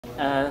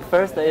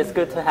First, it's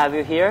good to have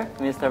you here,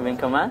 Mr.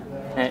 Winkelmann.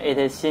 It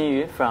is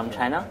Xinyu from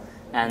China.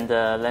 And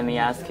let me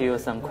ask you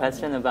some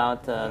questions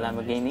about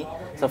Lamborghini.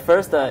 So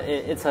first,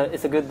 it's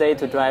a good day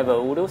to drive a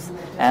Urus,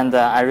 and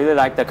I really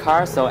like the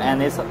car.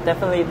 And it's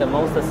definitely the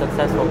most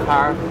successful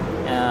car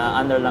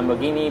under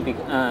Lamborghini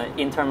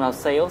in terms of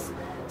sales.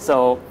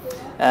 So,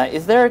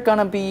 is there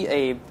gonna be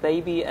a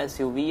baby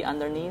SUV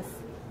underneath?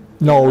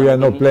 No, we are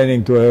not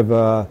planning to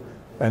have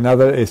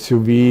another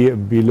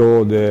SUV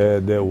below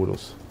the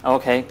Urus.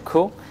 Okay,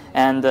 cool.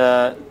 And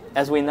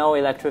as we know,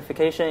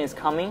 electrification is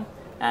coming.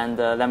 And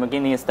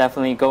Lamborghini is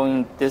definitely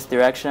going this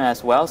direction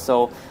as well.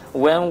 So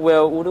when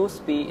will Urus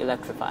be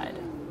electrified?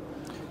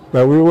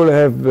 Well, we will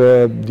have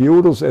the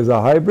Urus as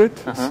a hybrid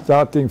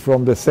starting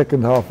from the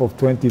second half of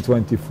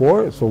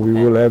 2024. So we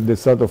will have the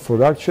start of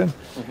production,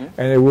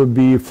 and it will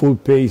be full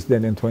pace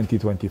then in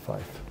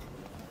 2025.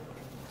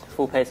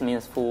 Full pace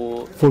means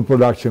full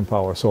production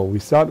power. So we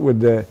start with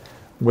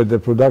the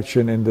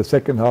production in the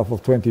second half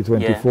of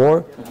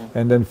 2024,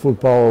 and then full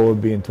power will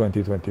be in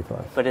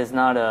 2025. But it's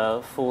not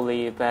a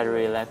fully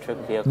battery electric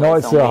vehicle. No,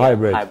 it's a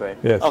hybrid.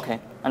 Yes. Okay,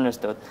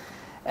 understood.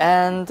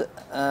 And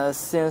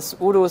since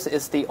Urus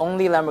is the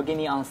only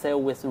Lamborghini on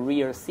sale with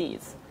rear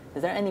seats,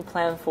 is there any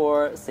plan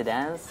for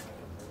sedans?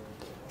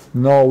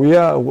 No,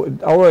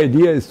 our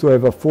idea is to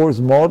have a fourth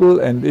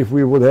model, and if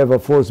we would have a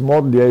fourth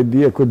model, the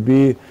idea could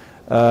be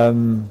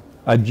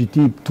a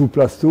GT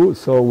 2+2,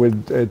 so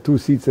with 2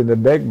 seats in the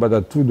back, but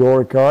a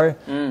 2-door car,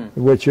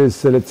 which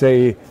is, let's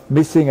say,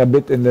 missing a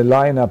bit in the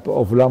lineup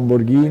of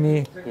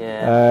Lamborghini.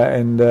 Yeah.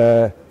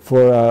 And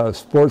for a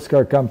sports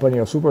car company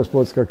or super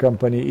sports car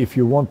company, if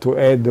you want to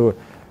add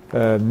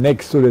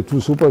next to the 2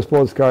 super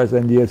sports cars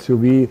and the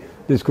SUV,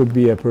 this could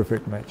be a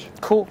perfect match.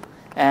 Cool.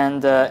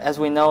 And as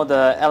we know,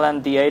 the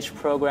LMDH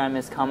program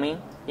is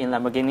coming in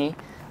Lamborghini.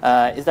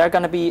 Is there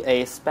going to be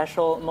a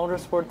special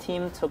motorsport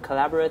team to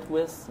collaborate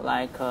with,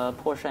 like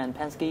Porsche and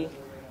Penske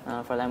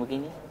for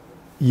Lamborghini?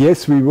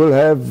 Yes, we will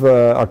have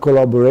a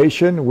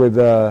collaboration with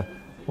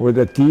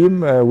a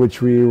team,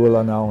 which we will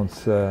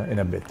announce in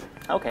a bit.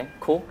 Okay,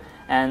 cool.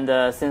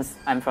 And since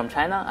I'm from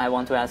China, I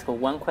want to ask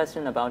one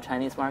question about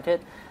Chinese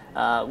market.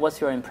 What's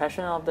your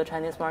impression of the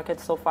Chinese market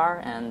so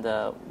far, and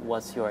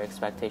what's your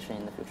expectation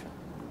in the future?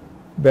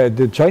 But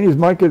the Chinese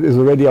market is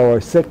already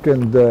our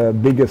second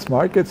biggest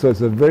market, so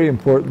it's a very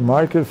important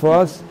market for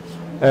us.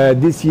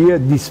 This year,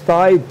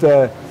 despite,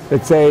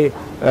 let's say,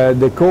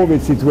 the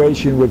COVID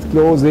situation with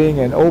closing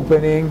and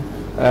opening,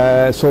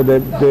 so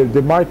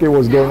the market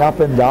was going up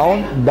and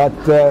down, but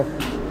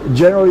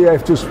generally I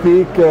have to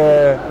speak,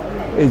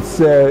 it's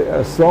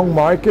a strong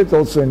market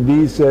also in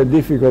these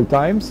difficult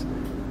times,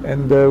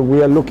 and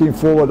we are looking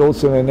forward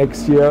also in the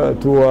next year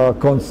to a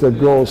constant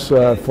growth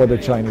for the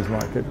Chinese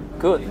market.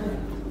 Good.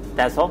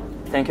 That's all.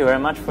 Thank you very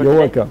much for today. You're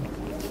welcome.